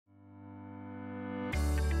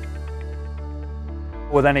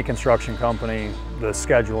With any construction company, the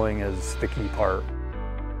scheduling is the key part.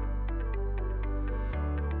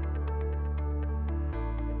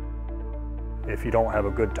 If you don't have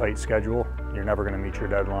a good tight schedule, you're never going to meet your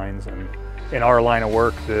deadlines. And in our line of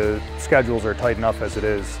work, the schedules are tight enough as it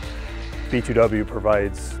is. B2W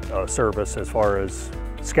provides a service as far as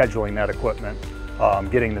scheduling that equipment,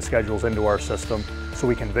 getting the schedules into our system so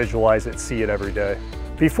we can visualize it, see it every day.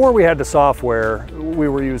 Before we had the software, we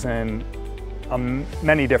were using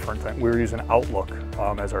many different things. We were using Outlook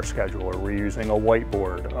as our scheduler. We were using a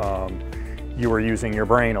whiteboard. You were using your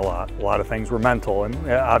brain a lot. A lot of things were mental, and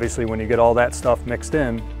obviously when you get all that stuff mixed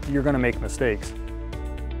in, you're going to make mistakes.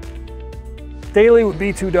 Daily with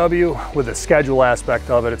B2W, with the schedule aspect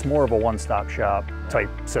of it, it's more of a one-stop shop type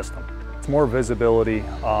system. It's more visibility,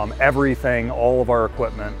 everything, all of our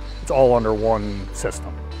equipment, it's all under one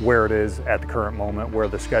system. Where it is at the current moment, where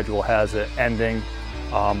the schedule has it ending,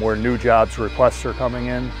 where new jobs requests are coming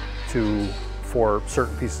in for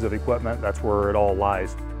certain pieces of equipment, that's where it all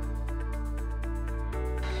lies.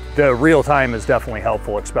 The real time is definitely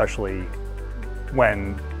helpful, especially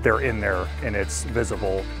when they're in there and it's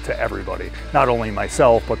visible to everybody. Not only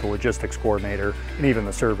myself, but the logistics coordinator and even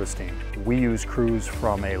the service team. We use crews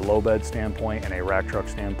from a low bed standpoint and a rack truck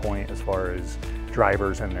standpoint as far as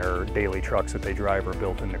drivers and their daily trucks that they drive are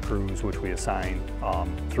built into crews, which we assign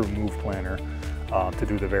through Move Planner to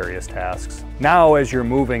do the various tasks. Now as you're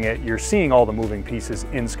moving it, you're seeing all the moving pieces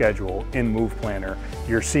in schedule, in Move Planner.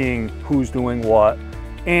 You're seeing who's doing what,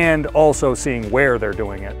 and also seeing where they're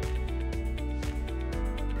doing it.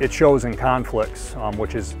 It shows in conflicts,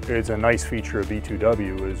 which is a nice feature of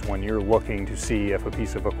B2W, is when you're looking to see if a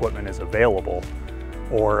piece of equipment is available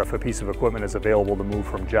or if a piece of equipment is available to move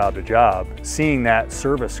from job to job, seeing that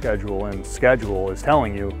service schedule and schedule is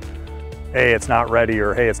telling you, hey, it's not ready,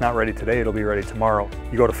 or hey, it's not ready today, it'll be ready tomorrow.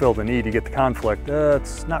 You go to fill the need, you get the conflict,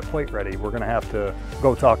 it's not quite ready. We're gonna have to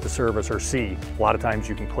go talk to service or see. A lot of times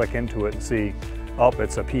you can click into it and see, oh,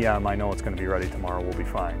 it's a PM, I know it's gonna be ready tomorrow, we'll be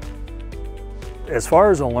fine. As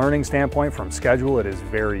far as a learning standpoint from schedule, it is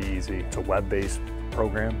very easy. It's a web-based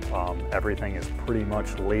program. Everything is pretty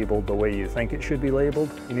much labeled the way you think it should be labeled.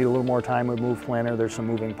 You need a little more time with Move Planner. There's some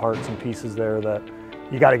moving parts and pieces there that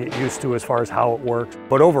you got to get used to as far as how it works.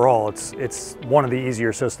 But overall, it's one of the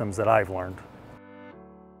easier systems that I've learned.